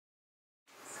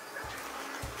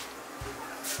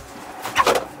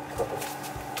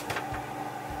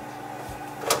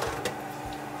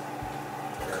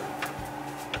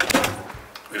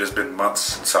months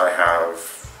since I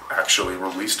have actually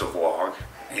released a vlog,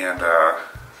 and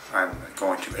I'm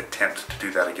going to attempt to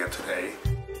do that again today.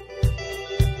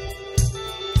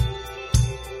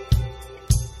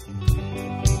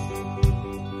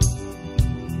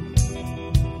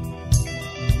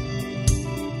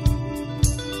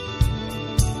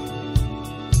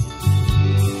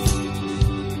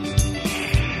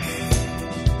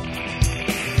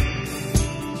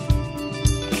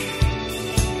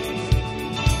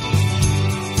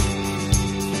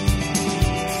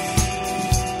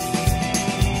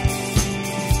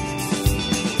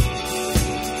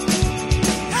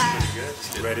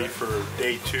 Ready for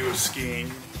day 2 of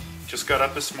skiing. Just got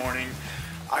up this morning.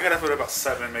 I got up at about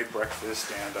 7 and made breakfast,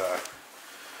 and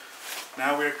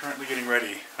now we are currently getting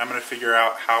ready. I'm going to figure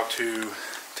out how to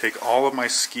take all of my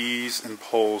skis and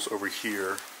poles over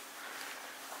here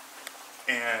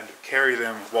and carry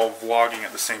them while vlogging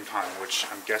at the same time, which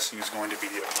I'm guessing is going to be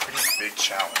a pretty big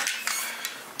challenge.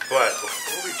 But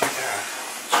before we do that,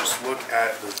 let's just look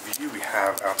at the view we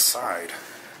have outside.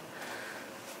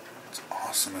 It's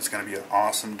awesome. It's going to be an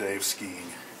awesome day of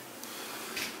skiing.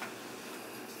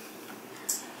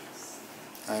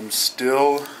 I'm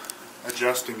still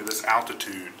adjusting to this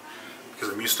altitude because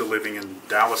I'm used to living in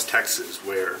Dallas, Texas,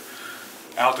 where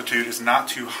altitude is not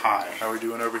too high. How are we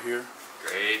doing over here?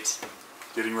 Great.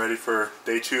 Getting ready for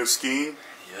day 2 of skiing?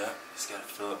 Yeah, just gotta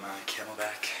fill up my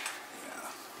camelback. Yeah.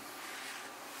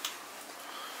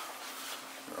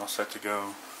 We're all set to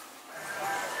go.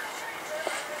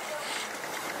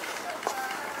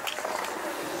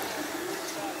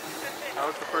 That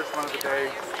was the first one of the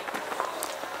day.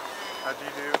 How'd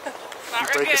you do? Not you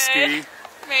break good. a ski?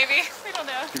 Maybe. We don't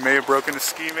know. You may have broken a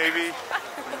ski, maybe? I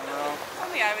don't know.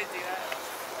 Only I would do that.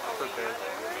 It's okay.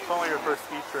 It's only your first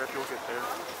ski trip. You'll get there.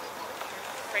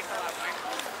 Break a lot more.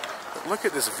 But look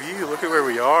at this view. Look at where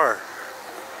we are.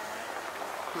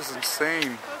 This is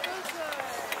insane.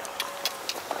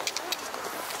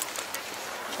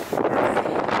 It's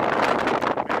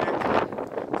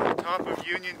the top of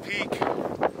Union Peak.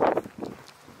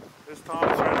 This top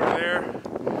is right over there.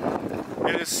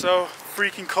 It is so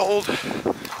freaking cold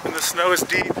and the snow is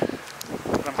deep.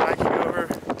 And I'm hiking over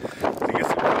to get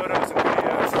some photos and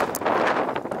videos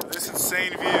of this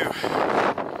insane view.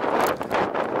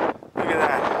 Look at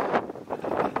that.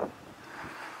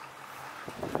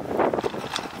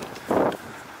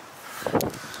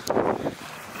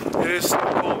 It is so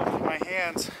cold in my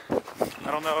hands.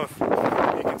 I don't know if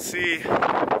you can see.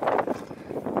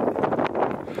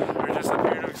 We're just up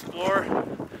here to explore.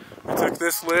 We took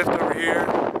this lift over here,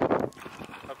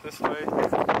 up this way.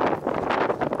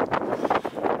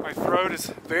 My throat is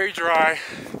very dry.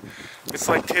 It's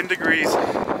like 10 degrees.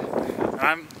 And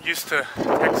I'm used to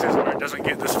Texas where it doesn't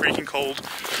get this freaking cold.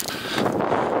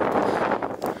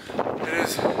 It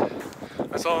is,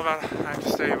 that's all about I have to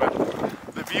say, but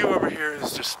the view over here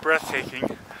is just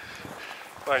breathtaking.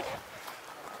 Like,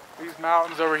 these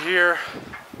mountains over here,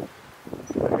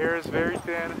 the air is very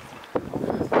thin.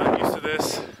 I'm used to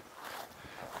this.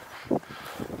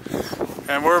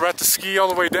 And we're about to ski all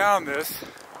the way down this.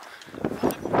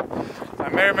 I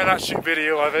may or may not shoot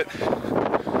video of it.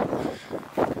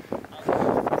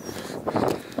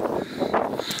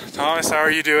 Thomas, how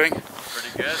are you doing?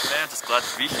 Pretty good, man. Just glad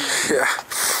to be here.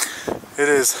 Yeah, it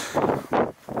is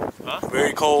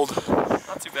very cold.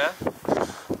 Not too bad.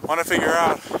 Want to figure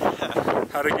out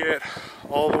how to get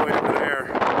all the way over there.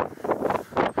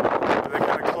 They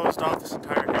kind of closed off this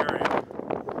entire area.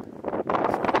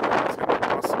 So it's going to be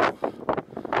possible.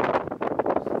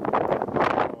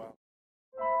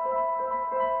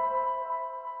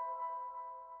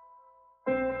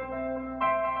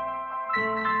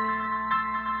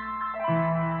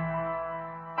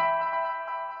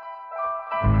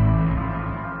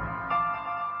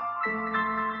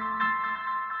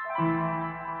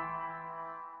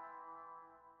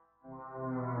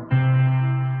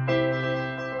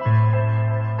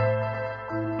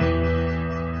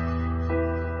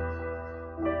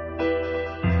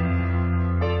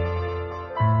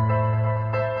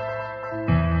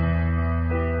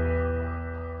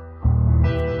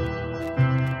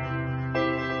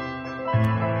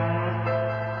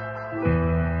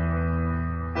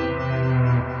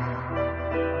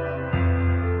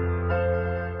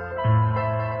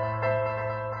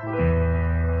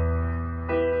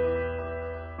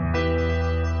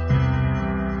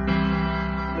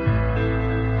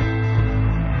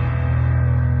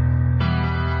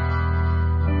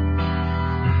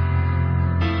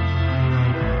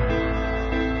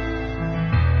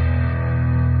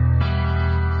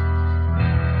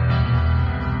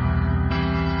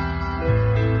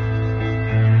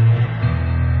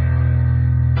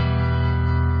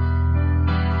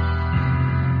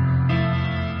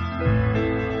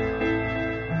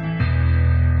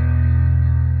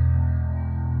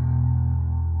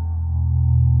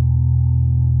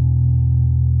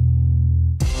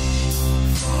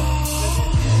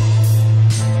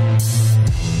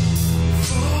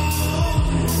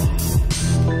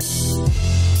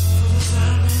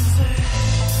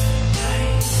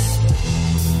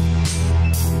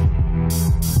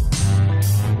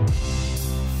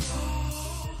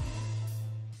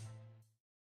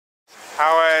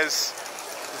 has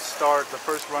the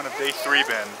first run of day 3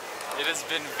 been? It has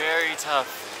been very tough.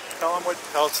 Tell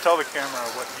the camera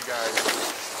what you guys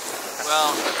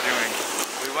Well, are doing.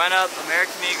 we went up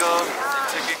American Eagle,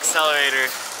 took accelerator,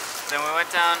 then we went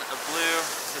down a blue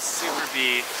to Super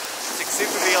B, took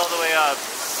Super B all the way up,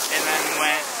 and then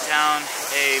went down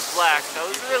a black that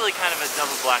was really kind of a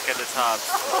double black at the top,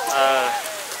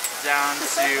 down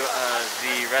to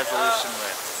the resolution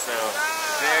lift. So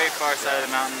very far side of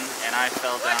the mountain, and I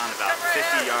fell down about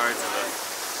 50 yards of the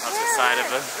side of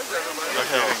the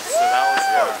hill. So that was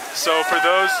fun. So for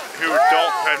those who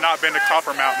have not been to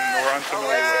Copper Mountain or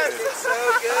unfamiliar with it,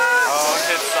 Don't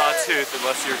hit Sawtooth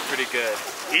unless you're pretty good.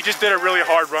 he just did a really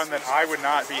hard run that I would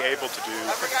not be able to do,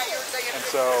 and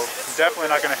so I'm definitely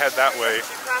not going to head that way.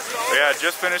 But yeah,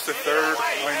 just finished the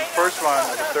first run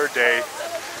of the 3rd day.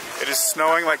 It is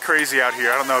snowing like crazy out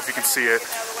here. I don't know if you can see it.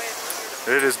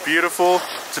 It is beautiful.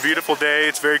 It's a beautiful day.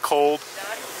 It's very cold.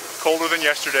 Colder than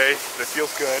yesterday, but it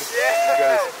feels good.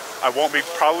 Because I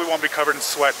probably won't be covered in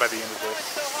sweat by the end of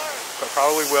this. But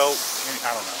probably will.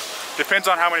 I don't know. Depends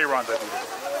on how many runs I do.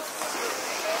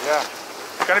 Yeah,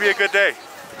 it's gonna be a good day.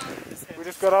 We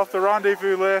just got off the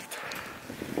rendezvous lift.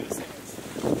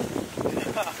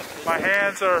 My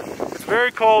hands are, it's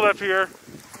very cold up here.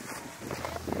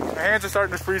 My hands are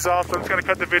starting to freeze off, so I'm just gonna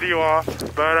cut the video off.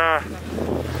 But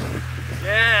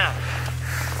yeah,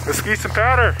 let's ski some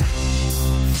powder.